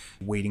required,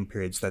 waiting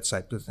periods, that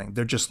type of thing.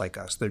 They're just like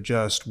us. They're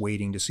just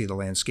waiting to see the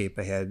landscape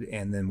ahead,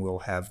 and then we'll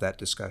have that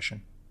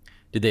discussion.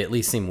 Did they at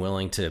least seem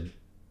willing to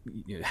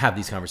have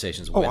these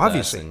conversations with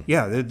obviously. us.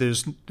 Yeah,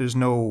 there's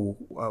no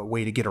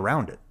way to get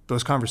around it.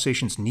 Those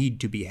conversations need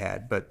to be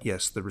had. But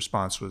yes, the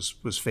response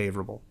was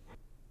favorable.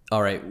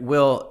 All right.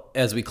 Will,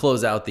 as we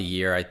close out the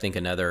year, I think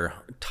another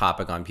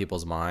topic on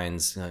people's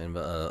minds,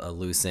 a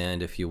loose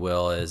end, if you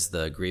will, is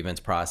the grievance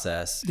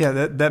process. Yeah,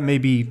 that may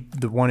be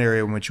the one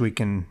area in which we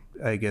can,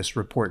 I guess,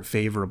 report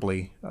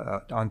favorably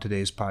on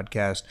today's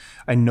podcast.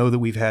 I know that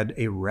we've had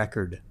a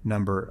record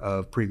number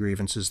of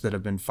pre-grievances that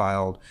have been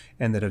filed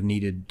and that have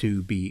needed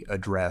to be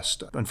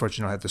addressed.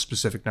 Unfortunately, I don't have the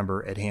specific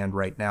number at hand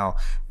right now,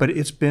 but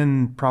it's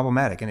been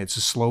problematic and it's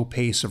a slow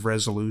pace of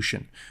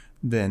resolution.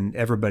 Then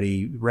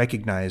everybody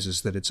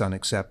recognizes that it's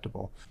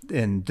unacceptable.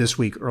 And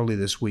early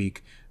this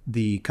week,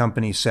 the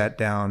company sat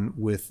down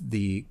with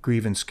the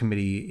grievance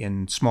committee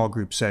in small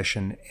group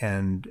session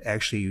and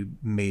actually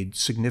made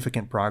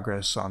significant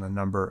progress on a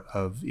number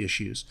of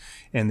issues.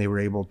 And they were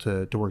able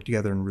to work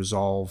together and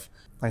resolve,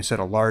 like I said,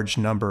 a large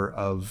number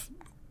of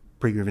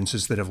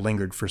pre-grievances that have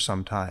lingered for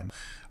some time.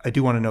 I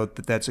do want to note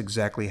that that's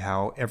exactly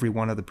how every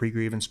one of the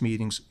pre-grievance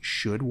meetings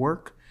should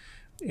work.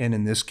 And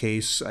in this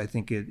case, I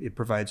think it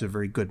provides a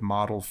very good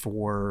model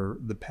for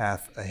the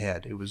path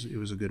ahead. It was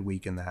a good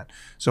week in that.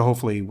 So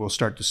hopefully we'll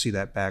start to see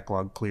that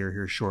backlog clear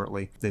here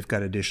shortly. They've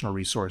got additional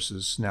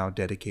resources now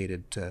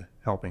dedicated to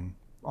helping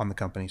on the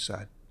company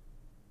side.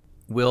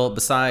 Will,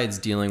 besides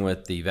dealing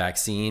with the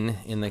vaccine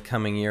in the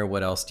coming year,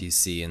 what else do you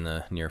see in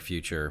the near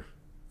future?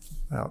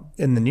 Well,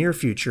 in the near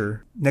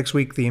future, next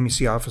week, the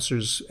MEC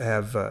officers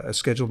have a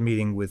scheduled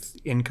meeting with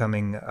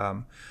incoming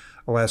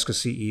Alaska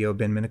CEO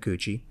Ben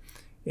Minicucci.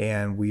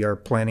 And we are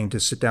planning to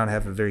sit down and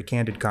have a very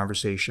candid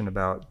conversation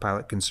about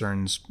pilot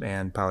concerns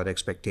and pilot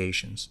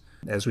expectations.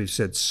 As we've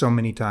said so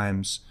many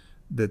times,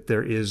 that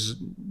there is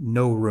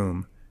no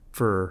room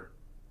for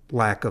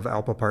lack of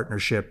ALPA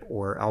partnership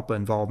or ALPA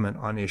involvement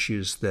on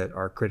issues that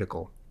are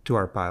critical to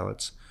our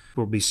pilots.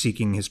 We'll be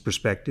seeking his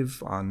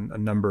perspective on a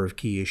number of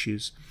key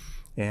issues.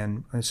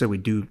 And like I said, we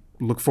do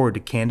look forward to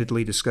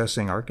candidly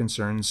discussing our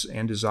concerns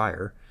and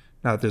desire,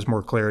 now that there's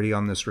more clarity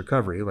on this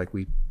recovery, like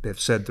we have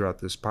said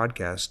throughout this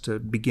podcast, to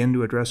begin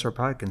to address our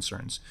pilot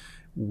concerns.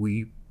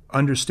 We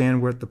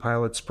understand what the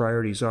pilot's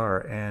priorities are,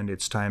 and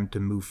it's time to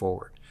move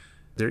forward.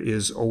 There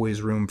is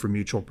always room for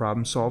mutual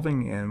problem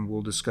solving, and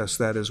we'll discuss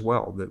that as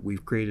well, that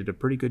we've created a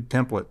pretty good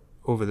template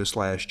over this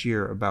last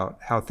year about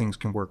how things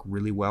can work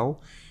really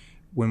well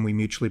when we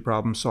mutually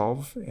problem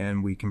solve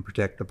and we can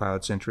protect the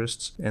pilot's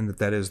interests, and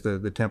that is the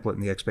template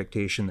and the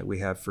expectation that we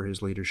have for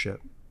his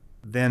leadership.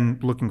 Then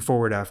looking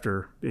forward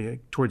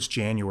towards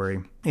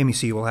January,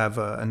 MEC will have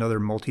another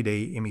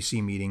multi-day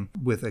MEC meeting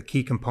with a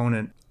key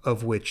component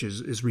of which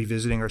is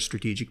revisiting our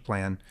strategic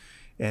plan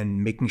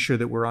and making sure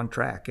that we're on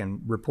track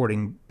and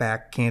reporting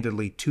back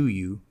candidly to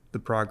you the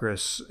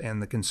progress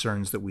and the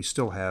concerns that we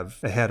still have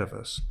ahead of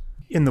us.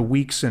 In the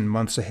weeks and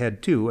months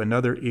ahead, too,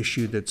 another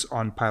issue that's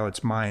on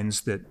pilots'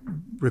 minds that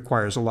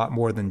requires a lot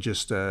more than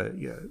just a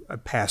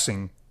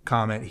passing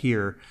comment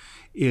here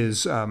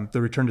is the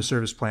return to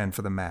service plan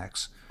for the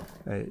MAX.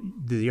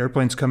 The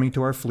airplanes coming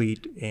to our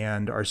fleet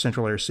and our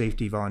Central Air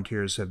Safety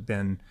volunteers have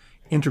been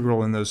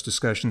integral in those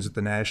discussions at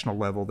the national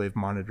level. They've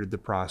monitored the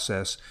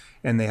process,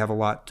 and they have a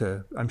lot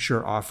to, I'm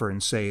sure, offer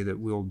and say that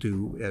we'll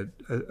do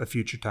at a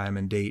future time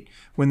and date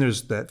when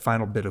there's that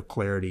final bit of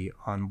clarity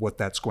on what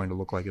that's going to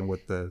look like and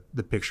what the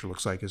picture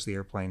looks like as the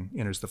airplane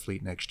enters the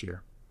fleet next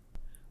year.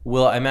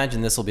 Well, I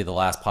imagine this will be the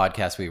last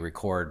podcast we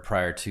record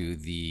prior to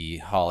the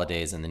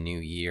holidays and the new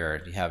year.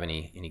 Do you have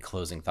any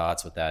closing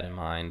thoughts with that in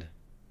mind?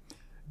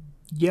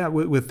 Yeah,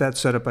 with that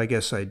setup, I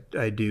guess I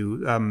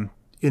do.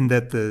 In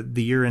that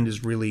the year end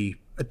is really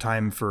a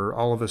time for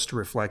all of us to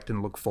reflect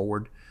and look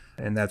forward.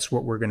 And that's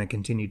what we're going to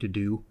continue to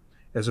do,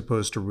 as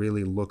opposed to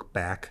really look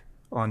back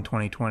on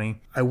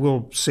 2020. I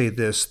will say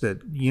this,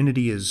 that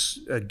unity is,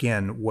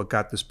 again, what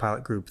got this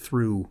pilot group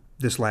through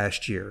this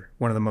last year,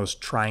 one of the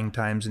most trying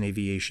times in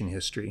aviation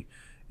history.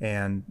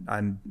 And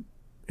I'm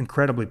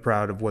incredibly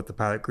proud of what the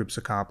pilot group's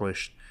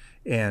accomplished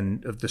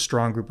and of the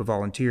strong group of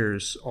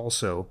volunteers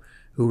also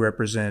who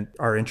represent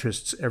our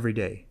interests every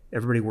day.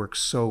 Everybody works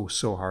so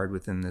hard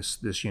within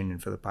this union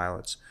for the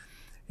pilots.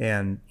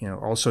 And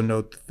also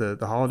note that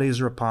the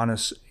holidays are upon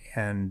us,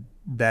 and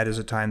that is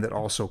a time that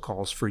also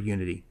calls for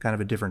unity, kind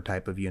of a different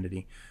type of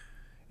unity.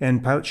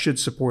 And pilots should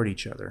support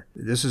each other.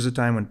 This is a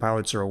time when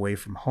pilots are away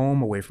from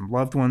home, away from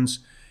loved ones,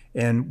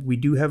 and we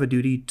do have a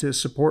duty to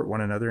support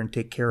one another and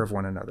take care of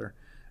one another.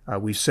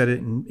 We've said it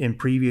in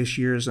previous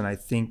years, and I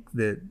think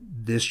that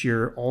this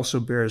year also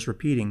bears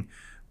repeating,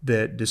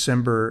 that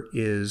December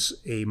is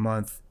a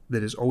month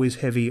that is always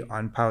heavy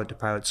on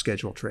pilot-to-pilot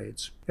schedule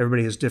trades.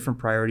 Everybody has different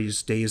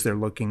priorities, days they're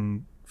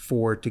looking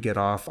for to get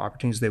off,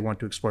 opportunities they want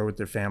to explore with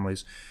their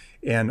families.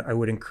 And I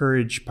would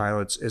encourage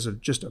pilots, as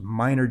just a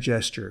minor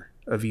gesture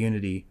of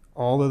unity,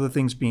 all other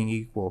things being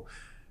equal,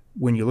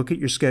 when you look at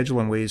your schedule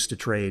and ways to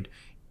trade,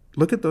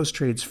 look at those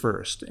trades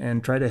first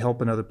and try to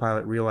help another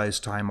pilot realize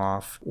time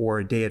off or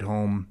a day at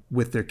home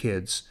with their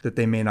kids that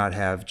they may not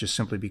have, just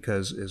simply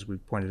because, as we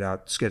pointed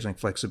out, scheduling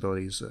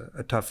flexibility is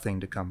a tough thing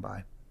to come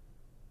by.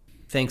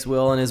 Thanks,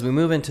 Will. And as we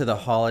move into the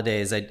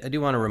holidays, I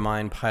do want to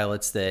remind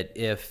pilots that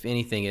if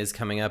anything is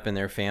coming up in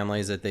their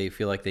families that they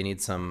feel like they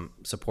need some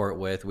support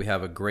with, we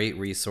have a great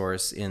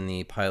resource in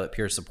the Pilot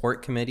Peer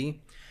Support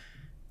Committee.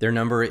 Their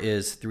number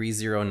is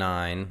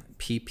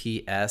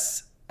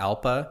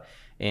 309-PPS-ALPA.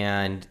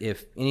 And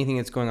if anything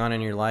that's going on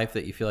in your life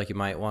that you feel like you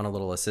might want a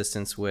little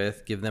assistance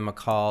with, give them a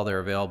call. They're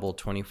available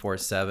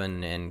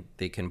 24/7 and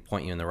they can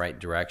point you in the right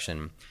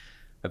direction.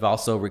 I've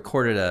also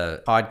recorded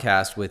a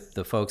podcast with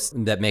the folks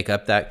that make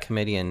up that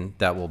committee, and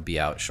that will be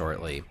out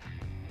shortly.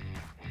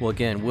 Well,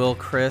 again, Will,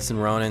 Chris, and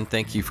Ronan,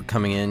 thank you for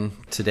coming in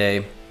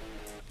today.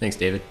 Thanks,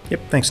 David. Yep.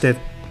 Thanks, Dave.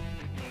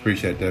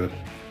 Appreciate it, David.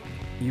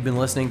 You've been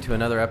listening to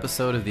another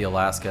episode of the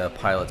Alaska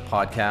Pilots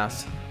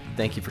Podcast.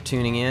 Thank you for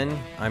tuning in.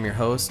 I'm your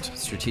host,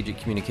 Strategic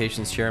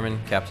Communications Chairman,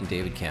 Captain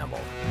David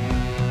Campbell.